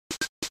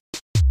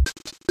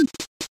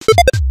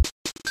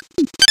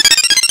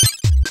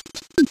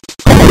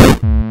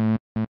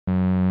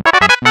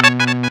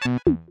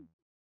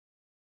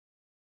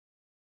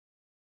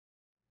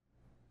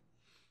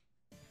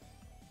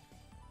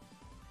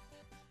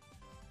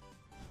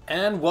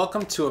And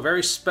welcome to a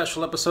very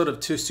special episode of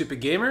Two Stupid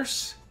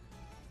Gamers.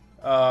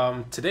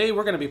 Today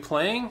we're going to be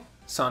playing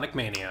Sonic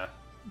Mania.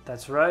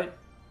 That's right.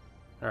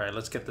 Alright,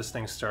 let's get this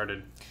thing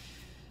started.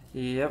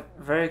 Yep,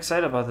 very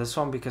excited about this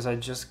one because I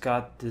just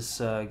got this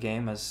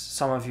game, as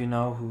some of you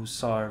know who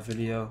saw our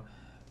video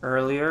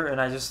earlier, and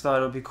I just thought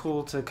it would be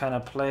cool to kind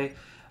of play.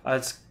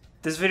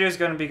 This video is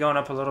going to be going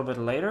up a little bit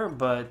later,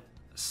 but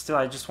still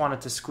I just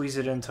wanted to squeeze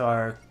it into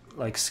our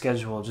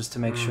schedule just to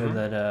make sure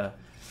that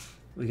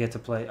we get to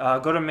play.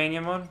 Go to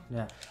Mania mode.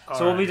 Yeah. So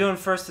what we'll be doing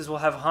first is we'll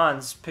have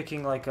Hans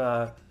picking like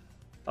a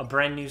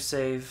brand new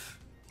save,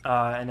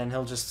 and then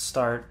he'll just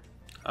start.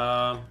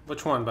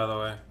 Which one, by the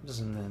way?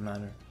 Doesn't really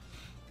matter.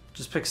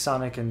 Just pick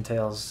Sonic and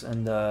Tails,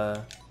 and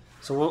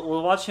so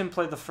we'll watch him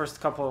play the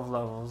first couple of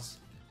levels.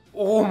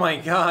 Oh my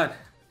god!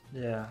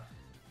 Yeah.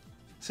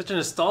 Such a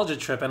nostalgia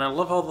trip, and I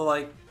love all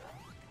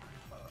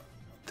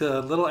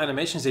the little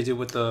animations they do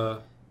with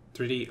the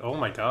 3D. Oh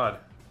my god.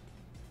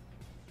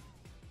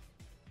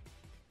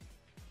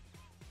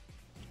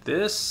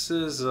 This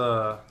is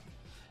yeah,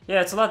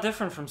 it's a lot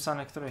different from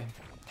Sonic 3.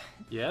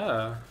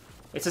 Yeah.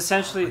 It's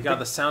essentially... I got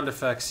the sound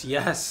effects,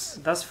 yes!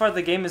 Thus far,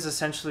 the game is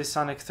essentially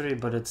Sonic 3,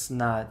 but it's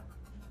not.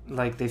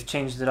 Like, they've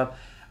changed it up.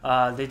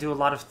 They do a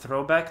lot of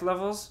throwback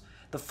levels.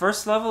 The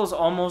first level is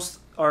almost...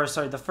 Or,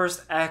 sorry, the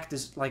first act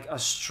is like a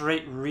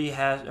straight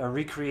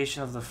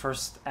recreation of the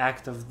first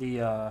act of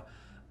the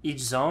each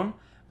zone.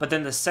 But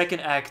then the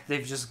second act,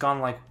 they've just gone,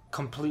 like,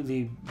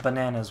 completely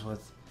bananas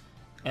with.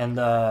 And,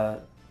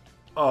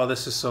 oh,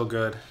 this is so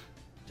good.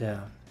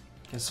 yeah.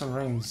 Get some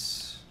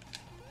rings.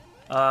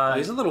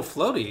 He's a little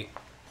floaty.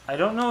 I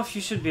don't know if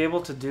you should be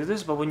able to do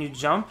this, but when you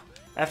jump,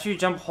 after you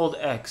jump, hold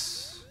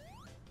X.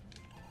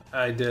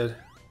 I did.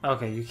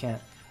 Okay, you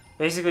can't.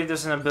 Basically,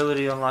 there's an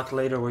ability unlocked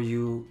later where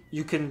you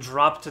can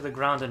drop to the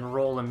ground and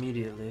roll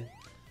immediately.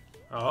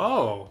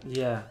 Oh.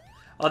 Yeah.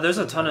 Oh, there's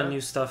a ton of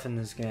new stuff in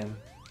this game.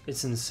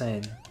 It's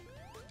insane.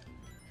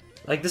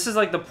 Like, this is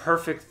like the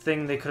perfect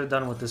thing they could have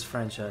done with this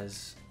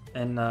franchise.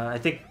 And I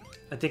think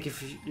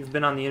if you've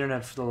been on the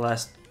internet for the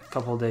last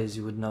couple of days,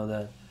 you would know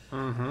that.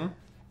 Mm-hmm.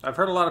 I've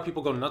heard a lot of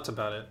people go nuts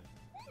about it.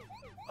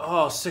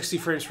 Oh, 60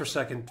 frames per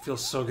second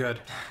feels so good.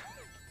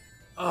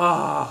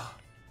 Oh.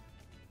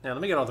 Yeah,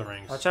 let me get all the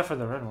rings. Watch out for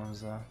the red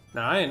ones, though.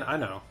 No, I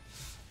know.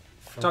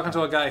 I'm talking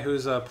to a guy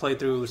who's played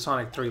through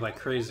Sonic 3 like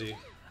crazy.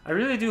 I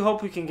really do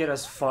hope we can get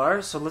as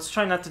far, so let's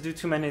try not to do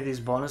too many of these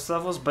bonus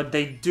levels, but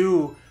they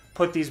do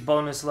put these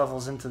bonus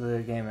levels into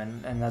the game,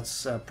 and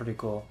that's pretty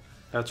cool.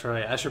 That's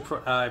right.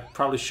 I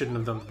probably shouldn't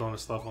have done the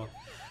bonus level.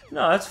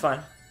 No, that's fine.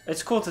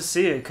 It's cool to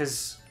see it,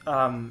 because...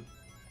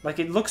 like,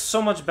 it looks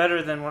so much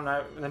better than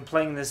than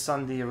playing this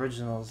on the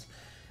originals.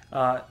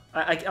 I'm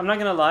not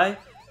gonna lie,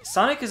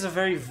 Sonic is a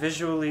very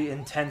visually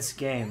intense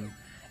game,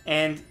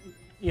 and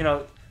you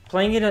know,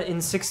 playing it in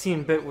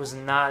 16-bit was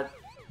not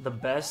the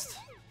best.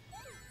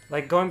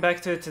 Like, going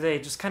back to it today,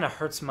 it just kind of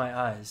hurts my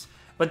eyes.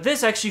 But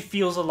this actually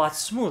feels a lot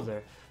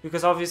smoother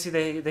because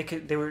obviously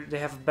they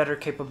have a better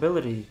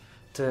capability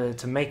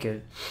to make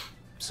it.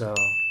 So.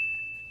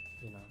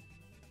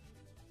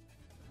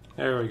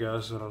 There we go,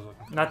 this is what I was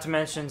looking for. Not to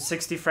mention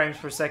 60 frames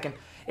per second.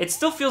 It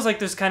still feels like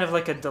there's kind of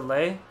like a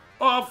delay.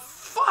 Oh,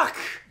 fuck!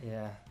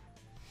 Yeah.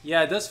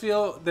 Yeah, it does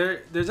feel...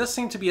 There does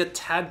seem to be a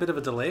tad bit of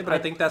a delay, but I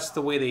think that's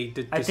the way they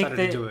decided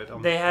to do it.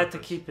 They had to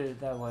keep it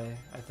that way,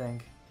 I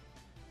think.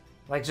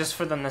 Like, just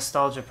for the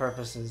nostalgia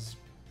purposes.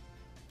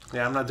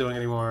 Yeah, I'm not doing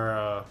any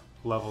more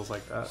levels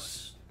like that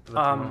at the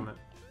moment.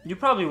 You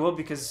probably will,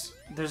 because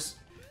there's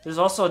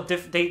also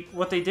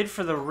what they did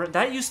for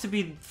that used to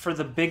be for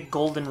the big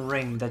golden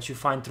ring that you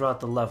find throughout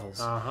the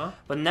levels.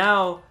 But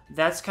now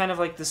that's kind of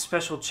like this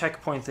special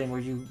checkpoint thing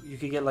where you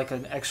could get like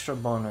an extra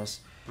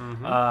bonus.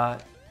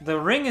 The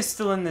ring is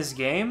still in this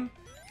game.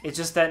 It's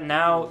just that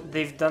now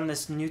they've done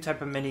this new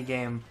type of mini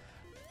game,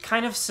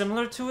 kind of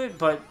similar to it,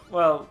 but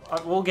well,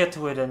 we'll get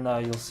to it and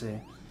you'll see.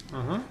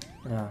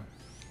 Yeah.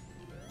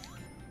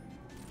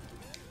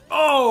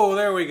 Oh,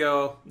 there we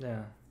go.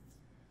 Yeah.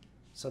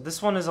 So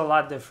this one is a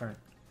lot different.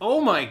 Oh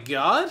my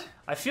god!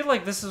 I feel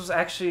like this was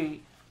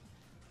actually...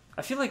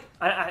 I feel like...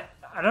 I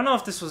don't know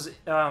if this was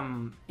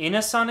in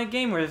a Sonic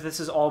game or if this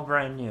is all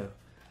brand new.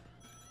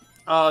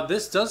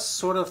 This does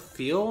sort of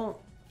feel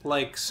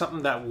like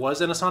something that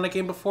was in a Sonic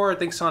game before. I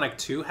think Sonic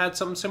 2 had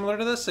something similar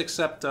to this,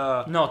 except...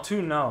 No,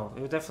 2 no.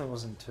 It definitely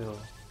wasn't 2.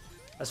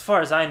 As far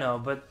as I know,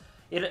 but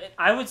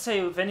I would say,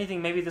 if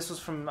anything, maybe this was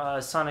from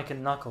Sonic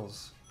and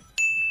Knuckles.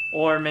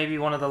 Or maybe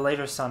one of the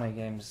later Sonic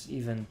games,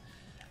 even.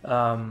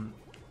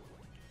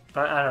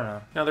 But I don't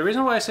know. Now, the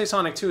reason why I say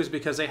Sonic 2 is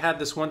because they had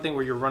this one thing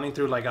where you're running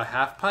through like a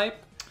half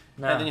pipe,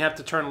 and then you have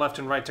to turn left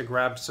and right to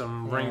grab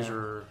some rings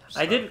or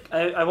stuff.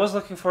 I was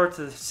looking forward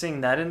to seeing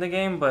that in the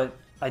game, but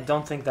I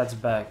don't think that's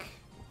back,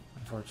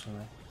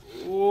 unfortunately.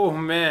 Oh,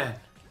 man.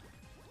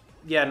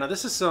 Yeah, no,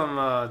 this is some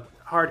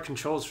hard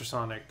controls for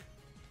Sonic.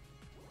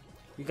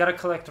 You gotta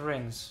collect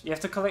rings. You have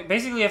to collect...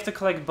 Basically, you have to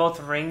collect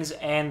both rings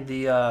and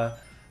the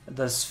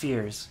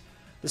spheres.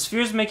 The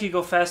spheres make you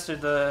go faster,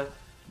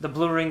 the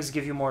blue rings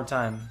give you more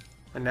time.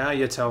 And now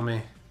you tell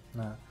me.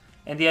 No.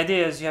 And the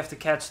idea is you have to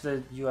catch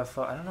the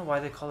UFO. I don't know why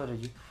they call it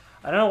a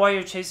I don't know why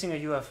you're chasing a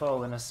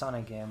UFO in a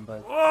Sonic game,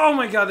 but... Oh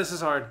my god, this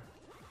is hard.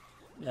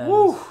 Yeah,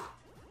 woo!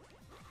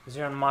 Because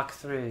you're on Mach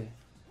 3,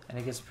 and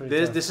it gets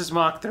pretty tough. This is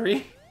Mach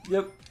 3?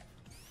 Yep.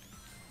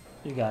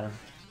 You got him.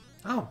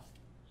 Oh.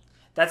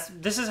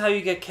 This is how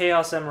you get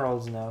Chaos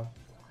Emeralds now.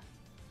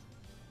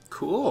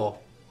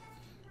 Cool.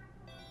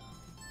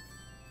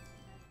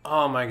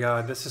 Oh my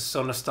god, this is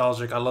so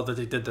nostalgic. I love that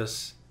they did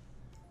this.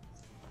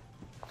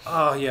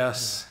 Oh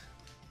yes. Yeah.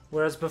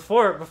 Whereas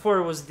before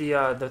it was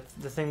the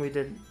thing we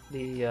did,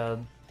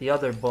 the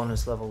other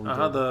bonus level we did.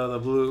 The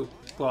blue.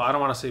 Well, I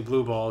don't want to say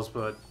blue balls,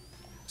 but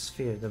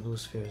the blue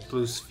spheres.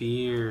 Blue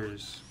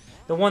spheres.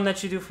 The one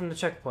that you do from the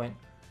checkpoint.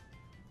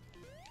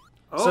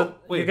 Oh, so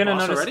wait, you're gonna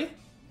boss notice already?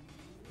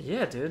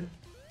 Yeah, dude.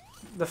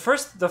 The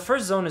first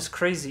zone is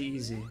crazy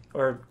easy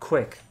or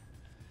quick.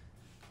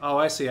 Oh,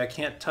 I see. I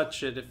can't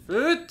touch it if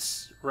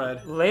it's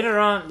red. Later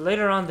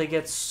on they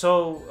get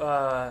so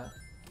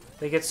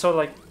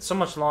like so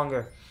much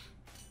longer.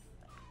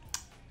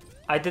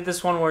 I did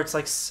this one where it's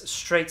like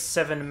straight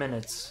 7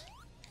 minutes,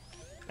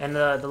 and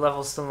the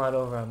level's still not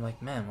over. I'm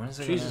like, man, when is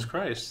it? Jesus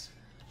Christ!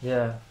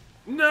 Yeah.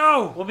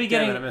 No. We'll be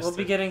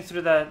getting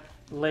through that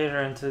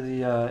later into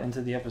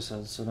the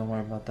episodes, so don't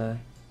worry about that.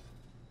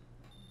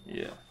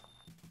 Yeah.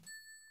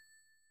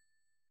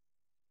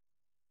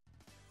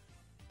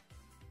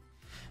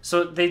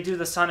 So they do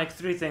the Sonic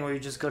 3 thing where you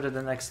just go to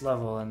the next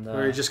level and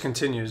where it just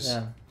continues.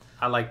 Yeah.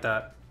 I like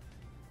that.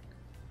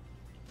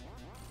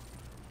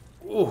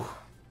 Ooh.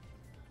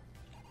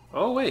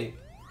 Oh wait.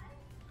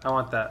 I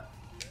want that.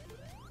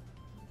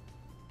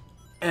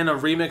 And a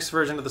remix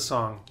version of the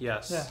song.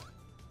 Yes. Yeah.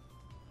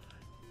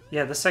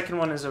 Yeah, the second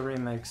one is a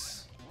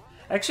remix.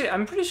 Actually,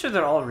 I'm pretty sure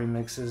they're all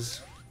remixes.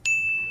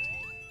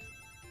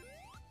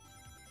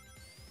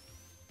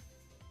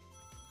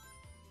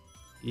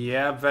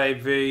 Yeah,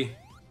 baby.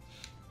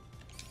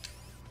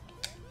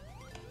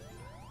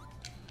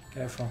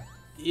 Careful.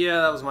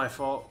 Yeah, that was my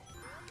fault.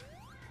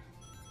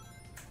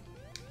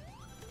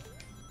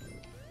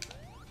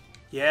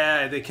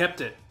 Yeah, they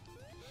kept it.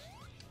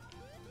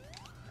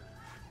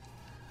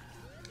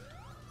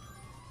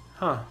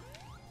 Huh.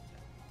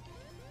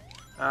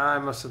 I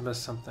must have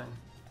missed something.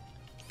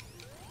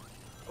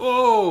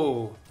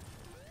 Oh!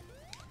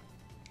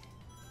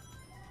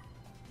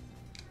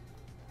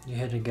 You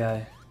hit a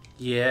guy.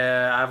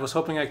 Yeah, I was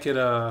hoping I could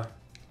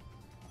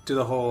do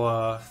the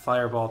whole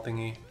fireball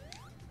thingy.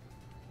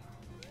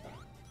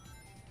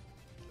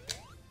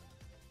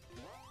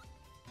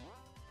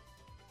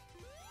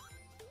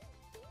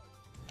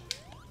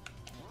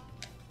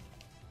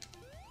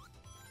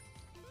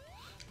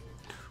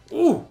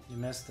 Ooh! You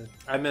missed it.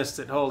 I missed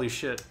it. Holy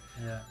shit.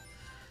 Yeah.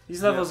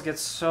 These levels get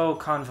so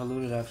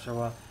convoluted after a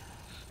while.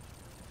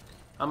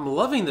 I'm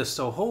loving this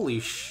though. Holy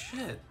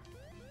shit.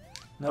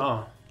 Nope.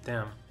 Oh,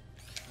 damn.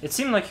 It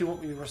seemed like you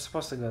were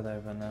supposed to go there,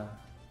 but no.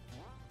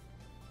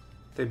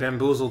 They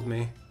bamboozled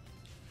me.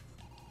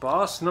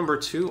 Boss number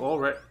 2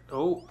 already.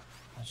 Oh.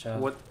 Watch out.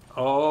 What?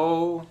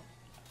 Oh.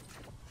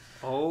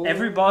 Oh.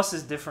 Every boss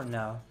is different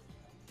now.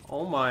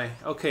 Oh my.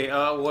 Okay,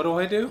 what do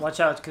I do? Watch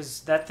out,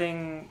 because that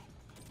thing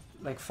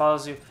like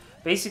follows you.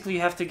 Basically,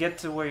 you have to get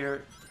to where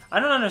you're... I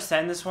don't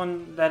understand this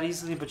one that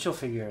easily, but you'll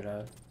figure it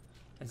out.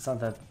 It's not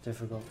that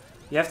difficult.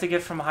 You have to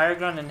get from higher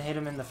ground and hit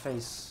him in the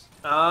face.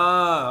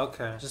 Ah,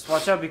 okay. Just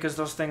watch out because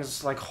those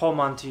things like home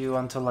onto you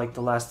until like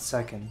the last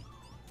second.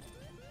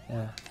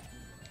 Yeah.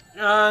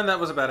 And that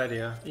was a bad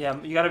idea.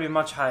 Yeah, you gotta be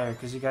much higher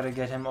because you gotta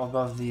get him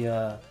above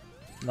the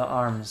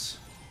arms.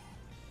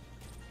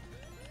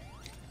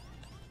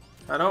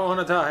 I don't want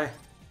to die.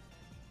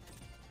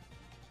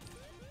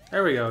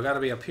 There we go. Gotta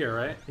be up here,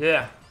 right?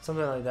 Yeah,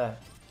 something like that.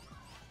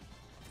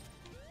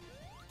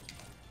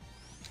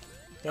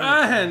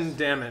 And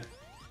damn it.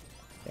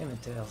 Damn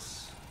it,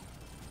 Tails.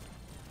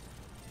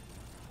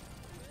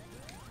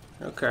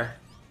 Okay.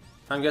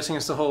 I'm guessing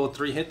it's the whole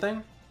 3-hit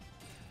thing?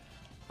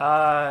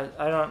 I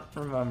don't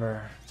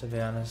remember, to be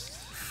honest.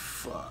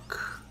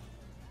 Fuck.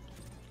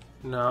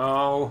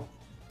 No.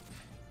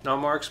 No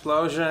more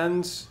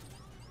explosions.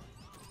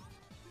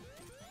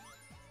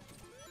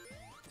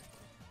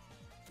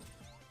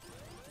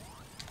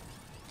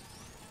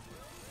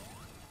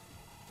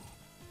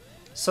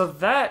 So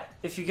that,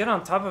 if you get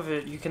on top of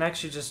it, you can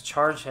actually just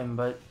charge him,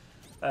 but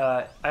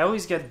I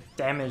always get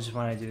damaged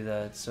when I do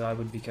that, so I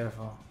would be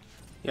careful.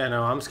 Yeah,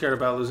 no, I'm scared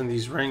about losing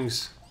these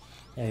rings.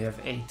 Yeah, you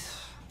have 8.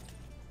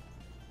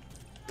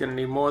 Gonna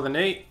need more than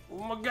 8. Oh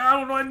my god,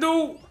 what do I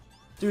do?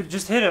 Dude,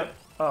 just hit him.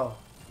 Oh.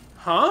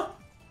 Huh?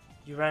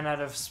 You ran out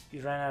of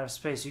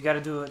space. You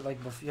gotta do it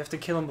like before. You have to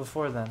kill him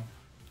before then.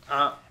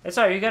 It's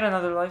alright, you got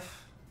another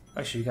life.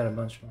 Actually, you got a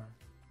bunch more.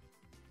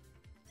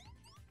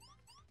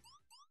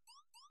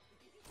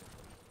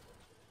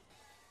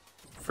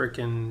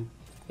 Freaking.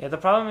 Yeah, the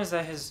problem is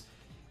that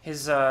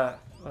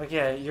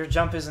your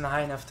jump isn't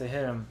high enough to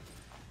hit him.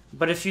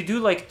 But if you do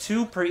like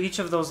 2 per each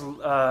of those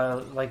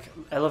like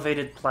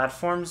elevated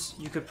platforms,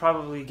 you could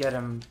probably get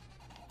him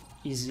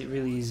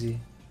really easy.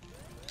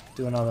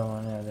 Do another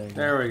one. Yeah, there you go.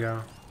 There we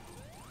go.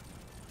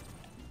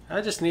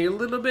 I just need a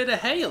little bit of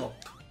help.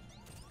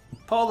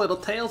 Poor little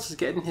Tails is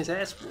getting his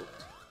ass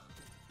whooped.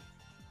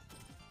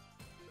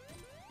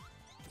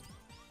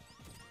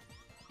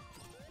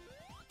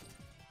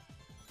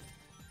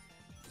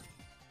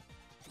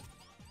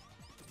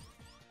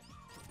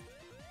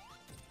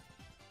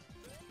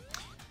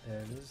 There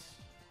it is.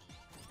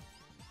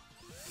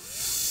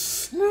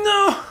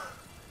 No!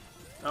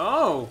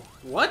 Oh,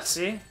 what?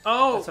 See?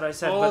 Oh, that's what I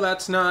said. Oh, but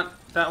that's not.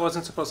 That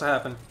wasn't supposed to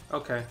happen.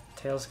 Okay.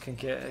 Tails can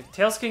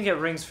get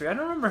rings for you. I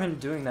don't remember him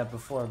doing that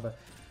before, but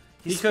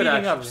he's He could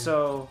speeding up, actually.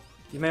 so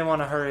you may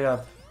want to hurry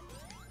up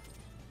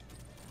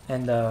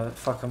and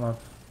fuck him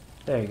up.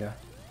 There you go.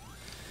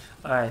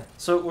 All right,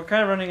 so we're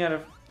kind of running out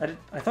of.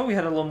 I thought we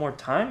had a little more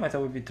time. I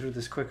thought we'd be through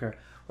this quicker.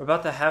 We're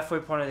about the halfway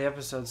point of the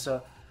episode,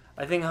 so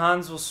I think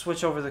Hans will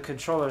switch over the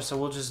controller. So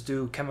we'll just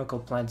do Chemical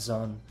Plant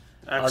Zone.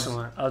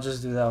 Excellent. I'll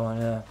just do that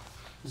one. Yeah.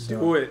 So,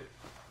 Do it.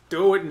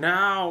 Do it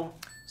now.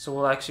 So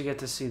we'll actually get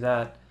to see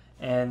that.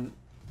 And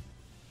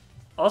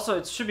also,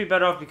 it should be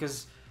better off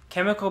because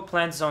Chemical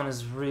Plant Zone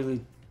is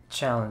really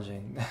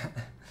challenging.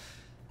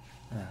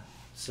 Yeah.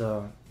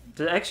 So,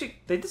 they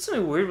did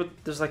something weird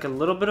with, there's like a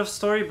little bit of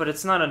story, but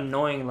it's not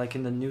annoying like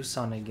in the new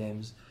Sonic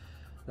games.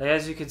 Like,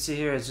 as you can see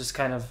here, it's just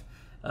kind of,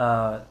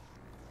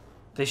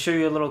 they show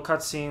you a little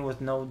cutscene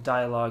with no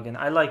dialogue, and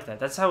I like that.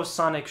 That's how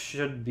Sonic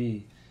should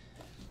be,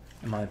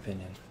 in my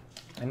opinion.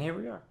 And here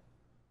we are.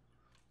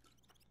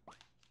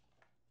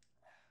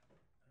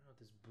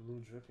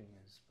 Blue dripping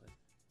is, but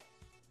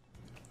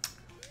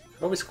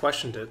I've always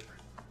questioned it.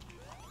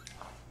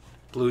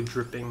 Blue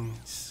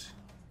drippings.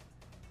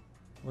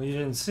 Well, you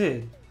didn't see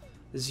it.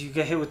 Is you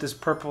get hit with this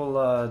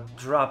purple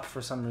drop for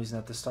some reason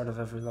at the start of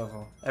every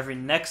level, every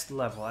next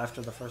level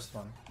after the first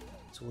one.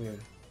 It's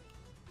weird.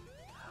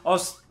 Oh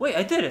wait,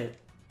 I did it!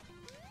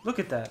 Look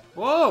at that.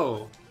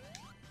 Whoa!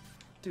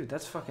 Dude,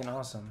 that's fucking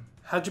awesome.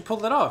 How'd you pull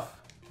that off?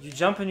 You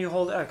jump and you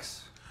hold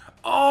X.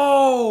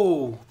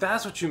 Oh!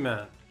 That's what you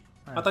meant.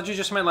 I thought you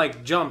just meant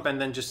like jump and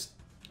then just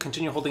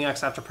continue holding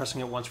X after pressing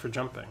it once for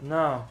jumping.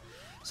 No.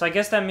 So I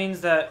guess that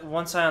means that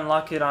once I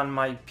unlock it on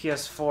my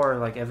PS4,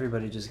 like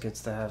everybody just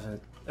gets to have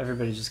it.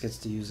 Everybody just gets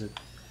to use it.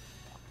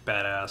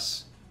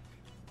 Badass.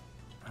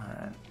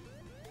 Alright.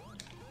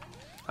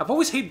 I've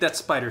always hated that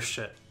spider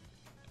shit.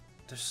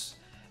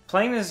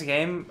 Playing this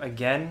game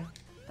again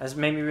has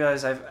made me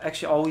realize I've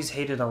actually always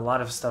hated a lot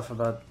of stuff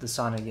about the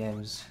Sonic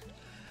games.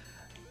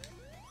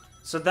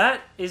 So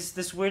that is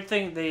this weird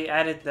thing they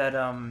added that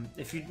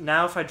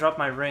if I drop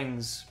my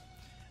rings,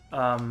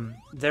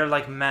 they're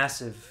like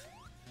massive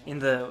in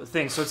the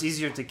thing, so it's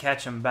easier to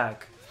catch them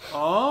back.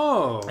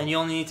 Oh. And you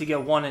only need to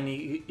get one and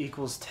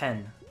equals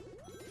 10.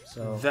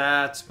 So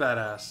that's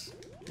badass.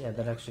 Yeah,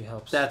 that actually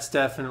helps. That's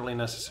definitely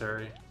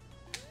necessary.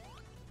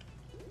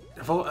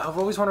 I've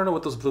always wanted to know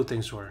what those blue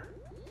things were.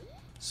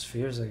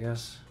 Spheres, I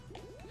guess.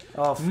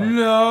 Oh, fuck.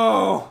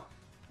 No!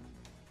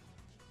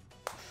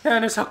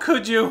 Nanners, how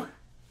could you?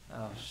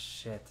 Oh,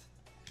 shit.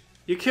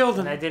 You killed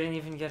him. And I didn't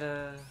even get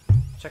a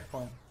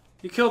checkpoint.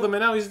 You killed him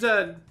and now he's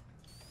dead.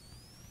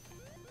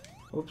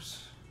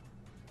 Oops.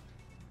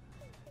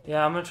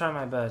 Yeah, I'm gonna try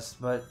my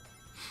best, but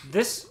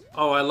this...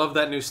 Oh, I love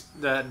that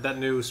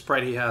new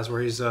sprite he has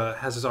where he's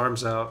has his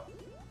arms out.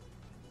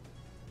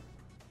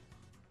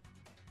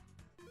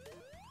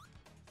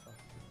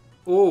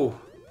 Ooh.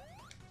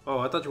 Oh,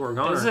 I thought you were a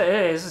goner.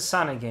 It's a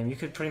Sonic game. You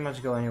could pretty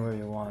much go anywhere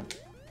you want.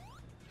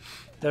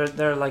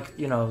 They're like,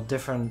 you know,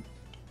 different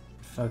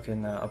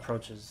fucking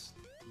approaches.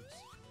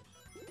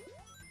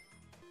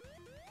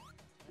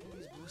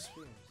 These blue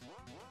spheres.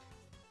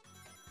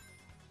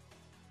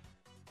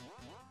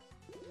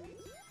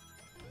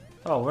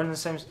 Oh, we're in the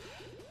same.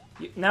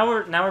 Now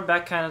we're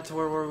back kind of to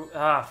where we're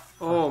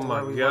oh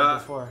my god!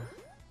 Before.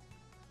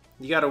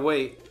 You gotta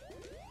wait.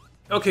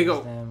 Okay,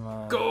 go.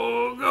 Damn,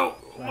 go.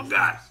 Oh my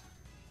god.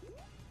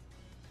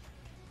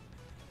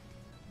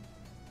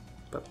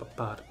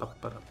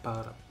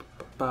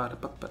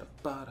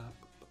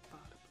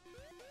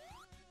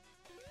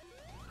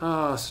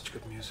 Oh, such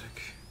good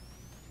music.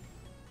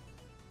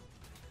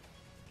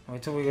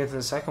 Wait till we get to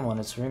the second one.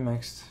 It's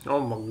remixed. Oh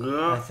my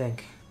god. I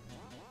think.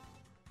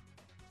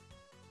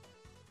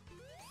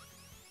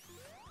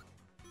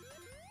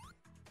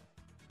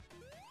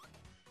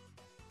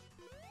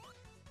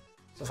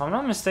 So if I'm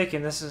not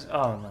mistaken, this is...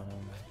 Oh, no,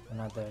 we're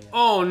not there yet.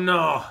 Oh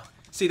no!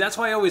 See, that's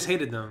why I always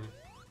hated them.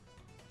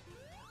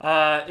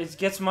 It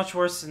gets much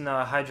worse in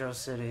Hydro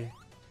City.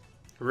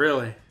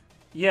 Really?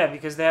 Yeah,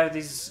 because they have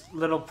these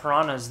little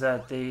piranhas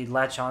that they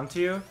latch onto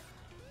you,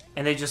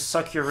 and they just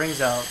suck your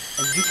rings out,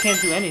 and you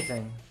can't do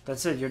anything.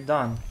 That's it, you're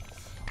done.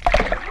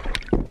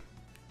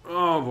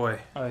 Oh boy.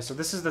 Alright, so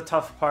this is the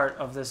tough part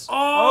of this.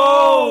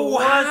 Oh,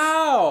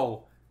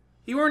 wow!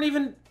 You weren't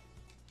even...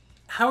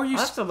 How are you...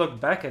 I have to look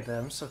back at that,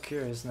 I'm so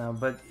curious now,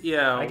 but...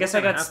 Yeah, I guess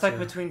I got stuck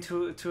between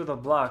two of the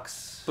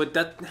blocks. But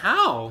that...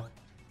 How?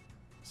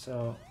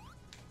 So...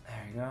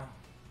 There you go.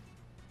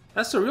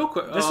 That's the real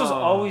quick. This was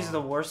always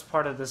the worst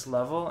part of this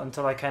level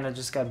until I kind of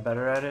just got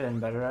better at it and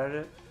better at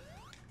it.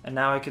 And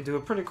now I could do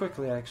it pretty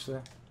quickly,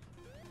 actually.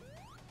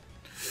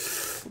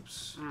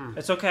 Oops.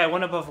 It's okay, I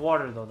went above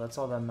water though, that's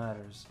all that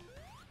matters.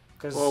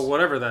 Well,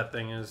 whatever that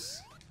thing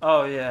is.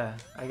 Oh yeah,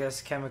 I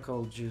guess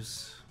chemical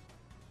juice.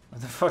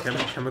 What the fuck?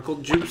 Chemical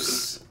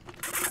juice.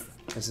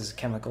 This is a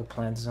chemical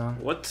plant zone.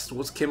 What's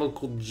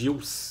chemical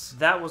juice?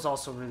 That was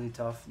also really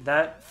tough.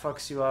 That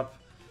fucks you up.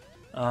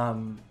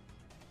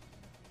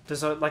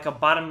 There's like a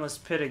bottomless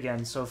pit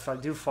again, so if I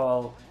do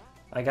fall,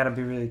 I gotta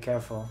be really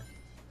careful.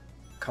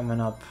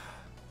 Coming up.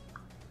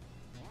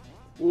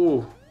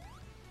 Ooh.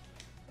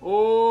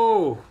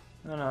 Oh.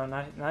 No,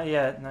 not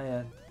yet, not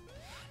yet.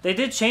 They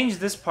did change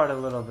this part a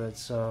little bit,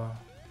 so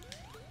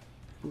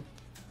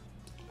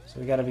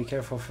we gotta be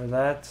careful for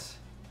that.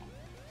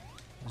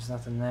 There's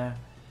nothing there.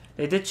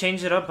 They did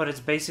change it up, but it's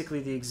basically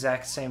the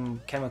exact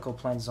same chemical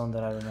plant zone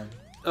that I remember.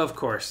 Of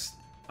course.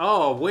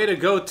 Oh, way to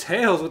go,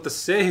 Tails, with the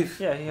save.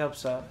 Yeah, he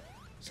helps out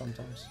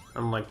sometimes.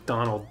 I'm like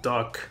Donald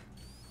Duck.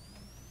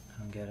 I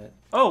don't get it.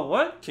 Oh,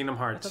 what? Kingdom I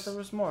Hearts. thought there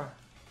was more.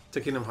 It's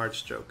a Kingdom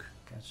Hearts joke.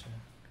 Gotcha.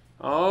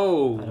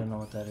 Oh. I don't know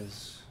what that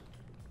is.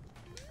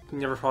 You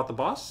never fought the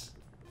boss?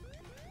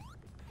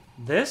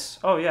 This?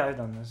 Oh, yeah, I've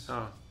done this.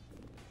 Oh.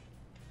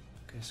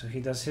 Okay, so he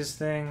does his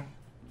thing.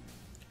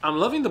 I'm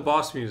loving the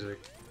boss music.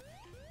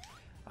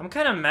 I'm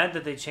kind of mad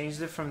that they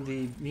changed it from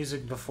the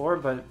music before,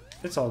 but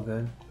it's all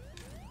good.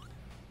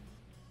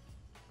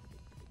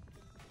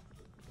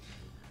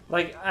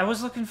 Like, I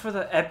was looking for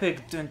the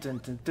epic dun dun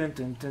dun dun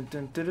dun dun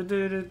dun dun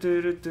dun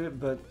dun dun,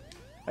 but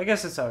I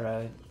guess it's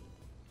alright.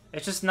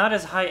 It's just not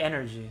as high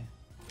energy.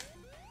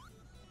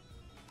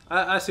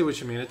 I see what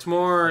you mean. It's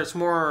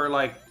more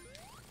like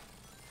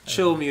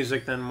chill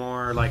music than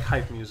more like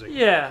hype music.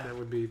 Yeah. That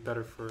would be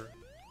better for...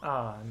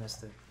 Ah, I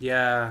missed it.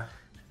 Yeah.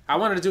 I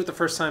wanted to do it the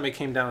first time it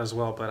came down as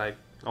well, but I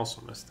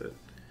also missed it.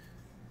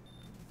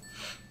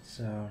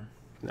 So...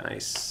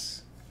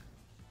 Nice.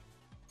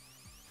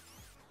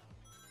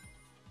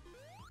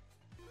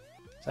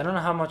 I don't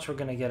know how much we're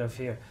gonna get of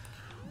here.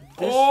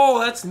 Oh,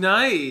 that's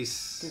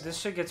nice. Dude, this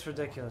shit gets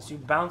ridiculous. You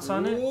bounce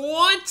on it.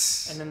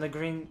 What? And then the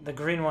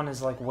green one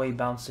is like way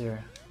bouncier.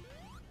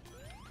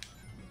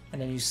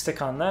 And then you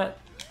stick on that.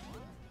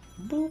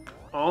 Boop.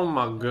 Oh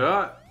my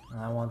god.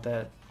 And I want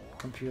that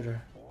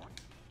computer.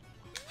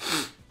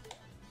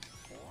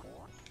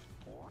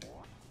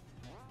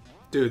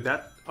 Dude,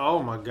 that...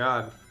 Oh my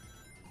god.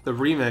 The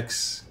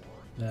remix.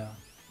 Yeah.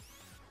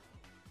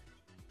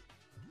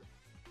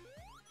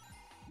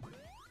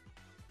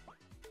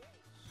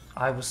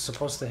 I was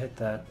supposed to hit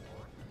that.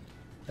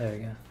 There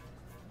you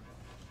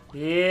go.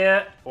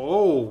 Yeah.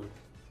 Oh.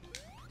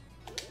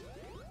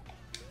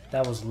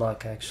 That was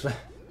luck, actually.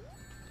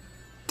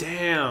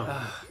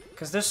 Damn.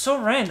 Because they're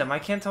so random, I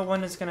can't tell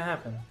when it's gonna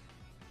happen.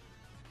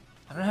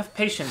 I don't have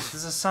patience.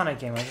 This is a Sonic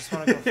game. I just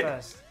want to go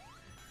fast.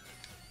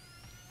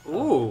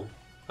 Ooh.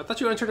 I thought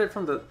you entered it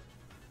from the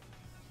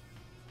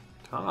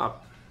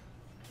top.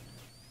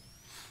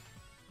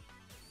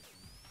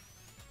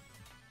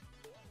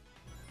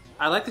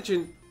 I like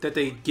that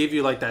they give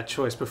you like that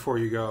choice before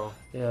you go.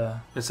 Yeah.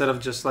 Instead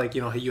of just like,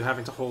 you know, you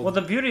having to hold... Well,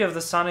 the beauty of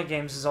the Sonic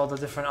games is all the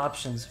different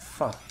options.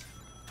 Fuck.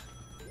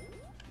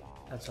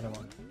 That's what I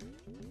want.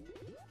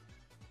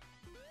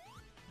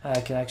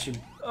 I can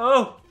actually...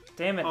 Oh!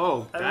 Damn it.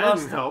 Oh, I that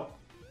lost didn't it. help.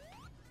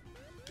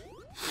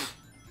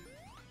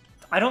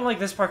 I don't like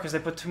this part because they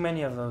put too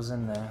many of those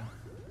in there.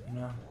 You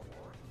know?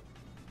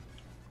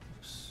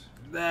 Oops.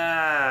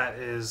 That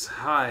is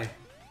high.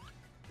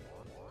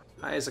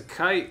 High as a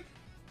kite.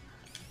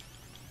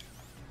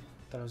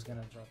 Thought I was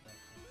gonna drop that.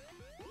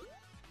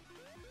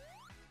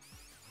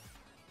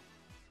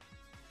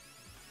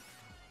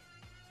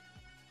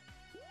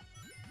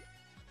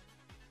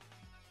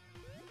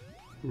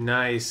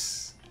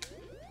 Nice.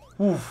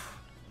 Oof.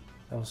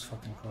 That was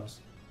fucking close.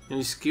 And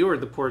you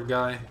skewered the poor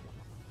guy.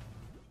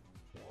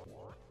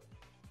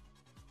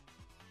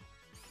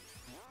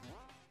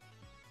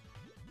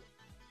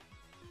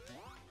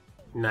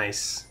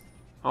 Nice.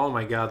 Oh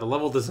my god, the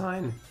level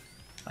design.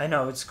 I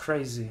know, it's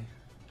crazy.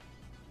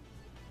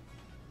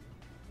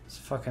 It's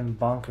fucking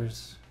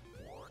bonkers.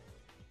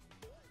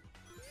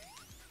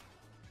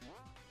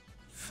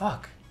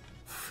 Fuck.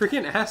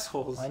 Freaking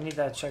assholes. I need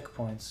that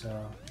checkpoint,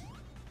 so...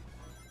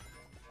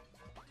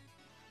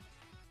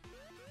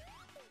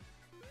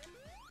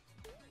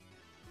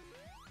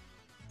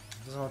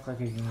 Doesn't look like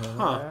you can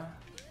go there.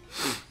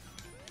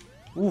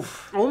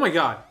 Oof. Oh my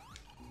god.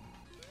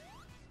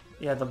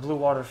 Yeah, the blue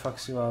water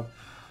fucks you up.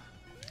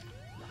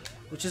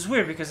 Which is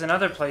weird, because in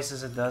other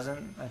places it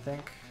doesn't, I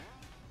think.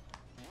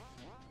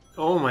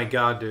 Oh my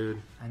god,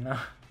 dude. I know.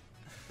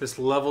 This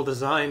level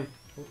design.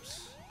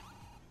 Oops.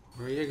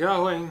 Where are you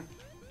going?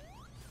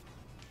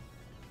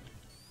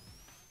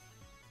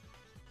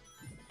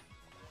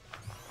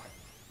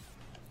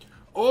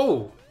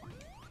 Oh!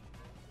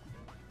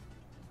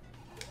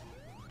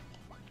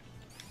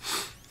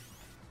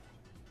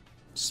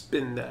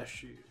 Spin that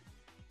shit.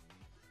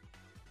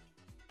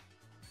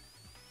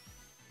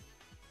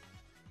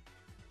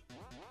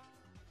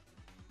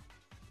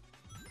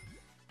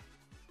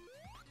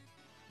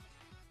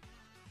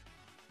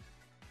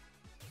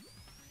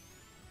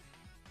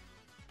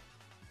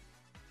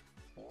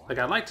 Like,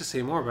 I'd like to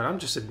say more, but I'm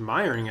just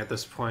admiring at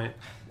this point.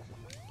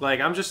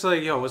 Like, I'm just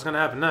like, yo, what's gonna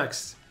happen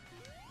next?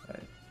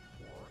 Right.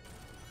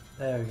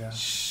 There we go.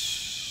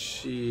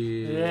 Shit.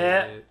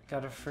 Yeah,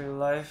 got a free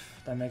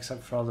life. That makes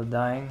up for all the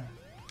dying.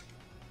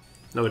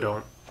 No,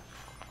 don't.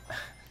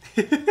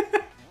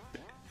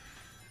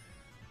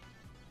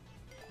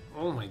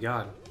 Oh my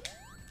god.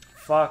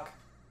 Fuck.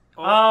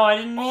 Oh, I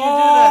didn't mean to do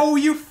that. Oh,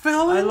 you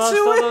fell into it! I lost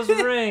all those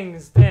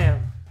rings.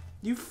 Damn.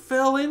 You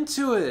fell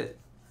into it.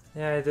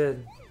 Yeah, I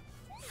did.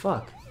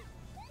 Fuck.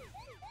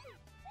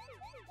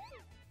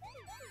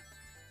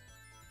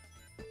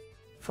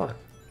 Fuck.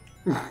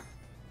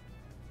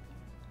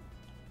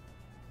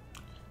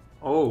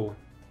 Oh,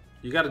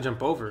 you gotta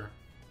jump over.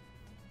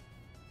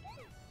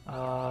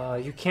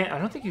 You can't. I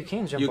don't think you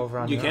can jump over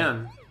on You your can.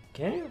 own.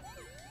 Can you?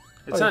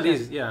 It's Oh, not you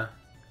easy, can. yeah.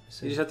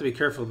 You just have to be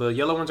careful. The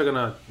yellow ones are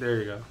gonna... There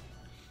you go.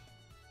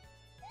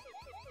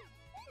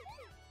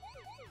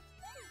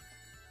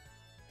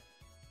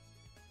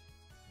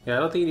 Yeah, I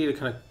don't think you need to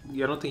connect...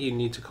 I don't think you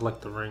need to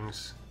collect the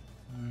rings.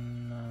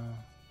 No.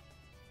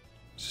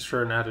 It's just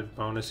for an added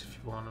bonus if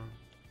you want them.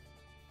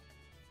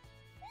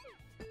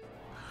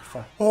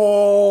 Fuck.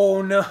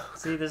 Oh, no!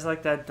 See, there's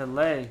like that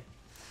delay.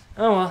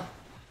 Oh well.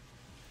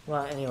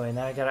 Well, anyway,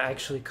 now I gotta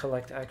actually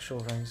collect actual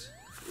rings.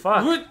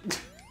 Fuck.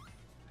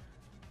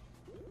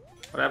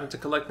 What happened to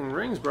collecting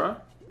rings, bro?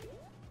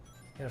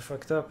 Got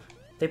fucked up.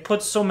 They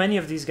put so many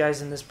of these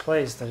guys in this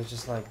place that it's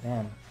just like,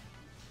 damn.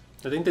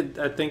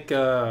 I think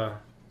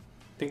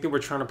they were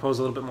trying to pose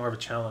a little bit more of a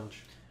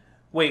challenge.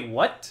 Wait,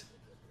 what?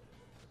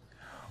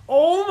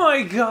 Oh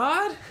my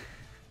god!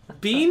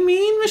 Bean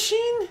Mean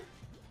Machine?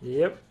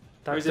 Yep.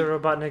 Or is Dr.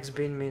 Robotnik's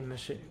Bean Mean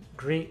Machine.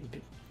 Green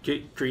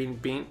Bean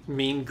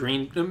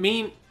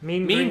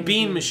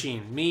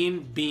Machine.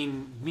 Mean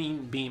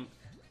Bean.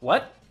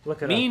 What?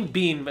 Look it Mean up.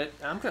 Bean, but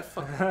I'm gonna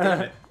fucking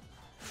damn it.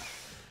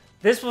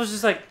 This was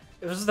just like,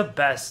 it was the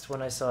best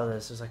when I saw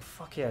this. It was like,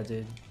 fuck yeah,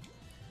 dude.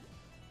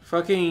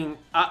 Fucking.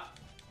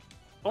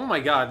 Oh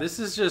my god, this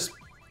is just.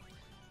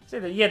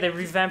 Yeah, they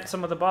revamped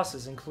some of the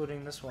bosses,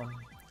 including this one.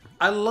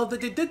 I love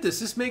that they did this.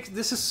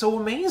 This is so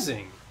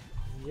amazing.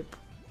 Yep.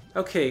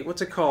 Okay,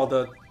 what's it called?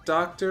 The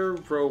Dr.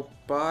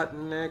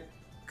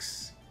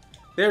 Robotnik's.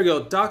 There we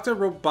go. Dr.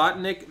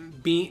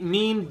 Robotnik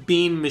Mean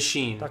Bean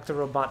Machine. Dr.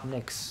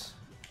 Robotnik's.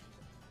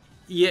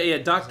 Yeah,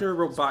 Dr.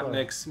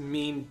 Robotnik's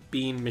Mean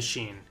Bean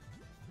Machine.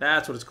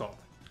 That's what it's called.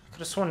 I could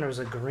have sworn there was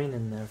a green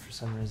in there for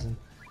some reason.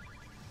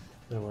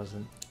 There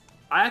wasn't.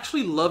 I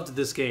actually loved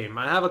this game.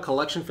 I have a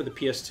collection for the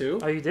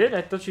PS2. Oh, you did?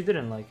 I thought you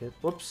didn't like it.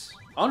 Whoops.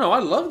 Oh no, I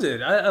loved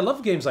it. I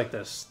love games like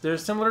this. They're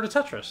similar to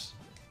Tetris.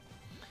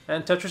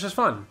 And Tetris is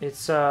fun.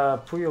 It's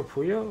Puyo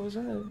Puyo,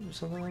 wasn't it? Or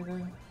something like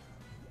that?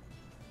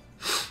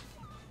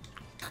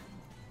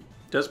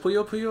 Does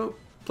Puyo Puyo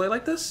play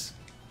like this?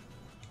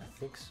 I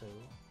think so.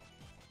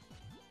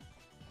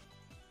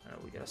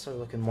 Alright, we gotta start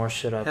looking more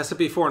shit up. It has to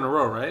be 4 in a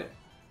row, right?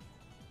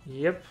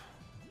 Yep.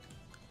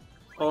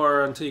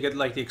 Or until you get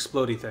like the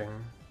explodey thing.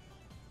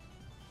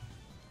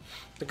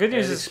 The good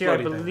news the is here, I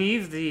explodey thing.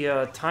 believe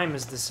the time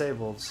is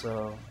disabled,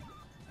 so...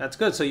 That's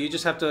good. So you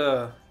just have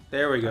to...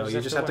 There we go.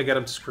 You just have to get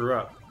him to screw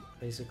up.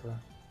 Basically.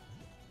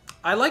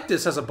 I like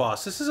this as a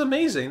boss. This is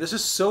amazing. This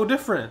is so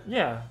different.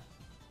 Yeah.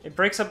 It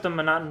breaks up the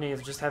monotony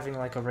of just having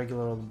like a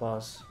regular old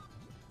boss.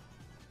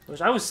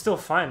 Which I was still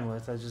fine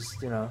with. I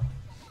just, you know...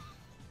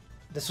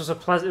 This was a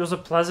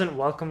pleasant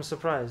welcome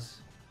surprise.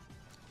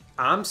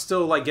 I'm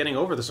still like getting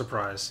over the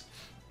surprise.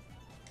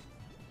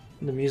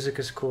 The music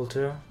is cool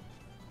too.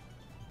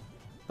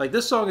 Like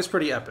this song is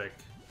pretty epic,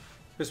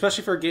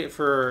 especially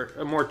for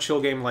a more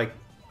chill game like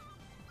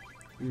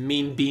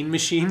Mean Bean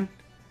Machine.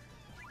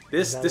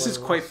 This is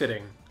quite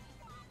fitting.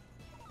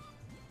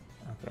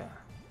 Okay.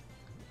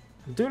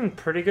 I'm doing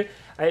pretty good.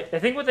 I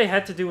think what they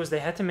had to do was they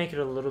had to make it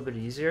a little bit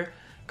easier,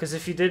 because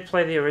if you did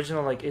play the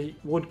original, like it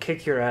would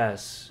kick your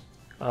ass.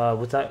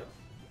 Without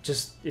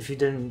just if you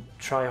didn't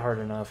try hard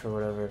enough or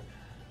whatever.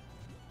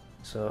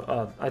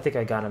 So I think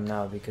I got him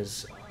now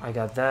because I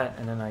got that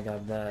and then I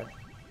got that.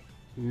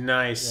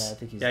 Nice. Yeah, I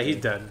think he's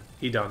done.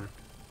 He done.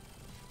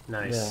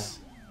 Nice.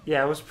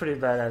 Yeah, it was pretty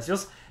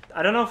badass.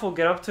 I don't know if we'll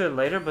get up to it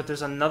later, but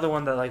there's another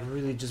one that like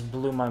really just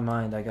blew my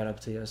mind. I got up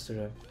to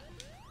yesterday.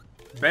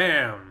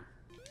 Bam.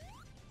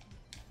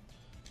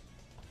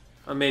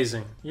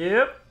 Amazing.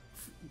 Yep.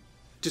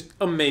 Just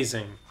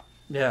amazing.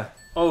 Yeah.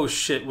 Oh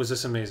shit, was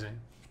this amazing.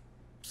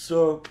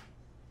 So,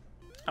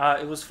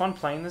 it was fun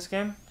playing this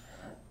game,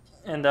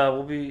 and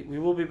we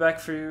will be back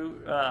for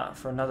you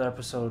for another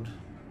episode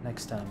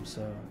next time.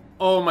 So.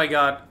 Oh my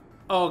god.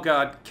 Oh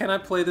god. Can I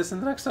play this in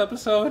the next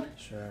episode?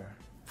 Sure.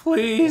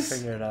 Please. We'll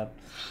figure it out.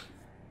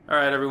 All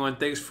right, everyone.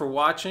 Thanks for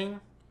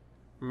watching.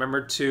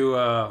 Remember to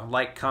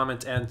like,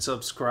 comment, and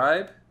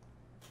subscribe.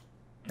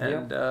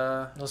 And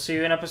we'll see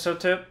you in episode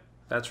 2.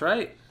 That's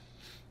right.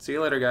 See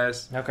you later,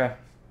 guys. Okay.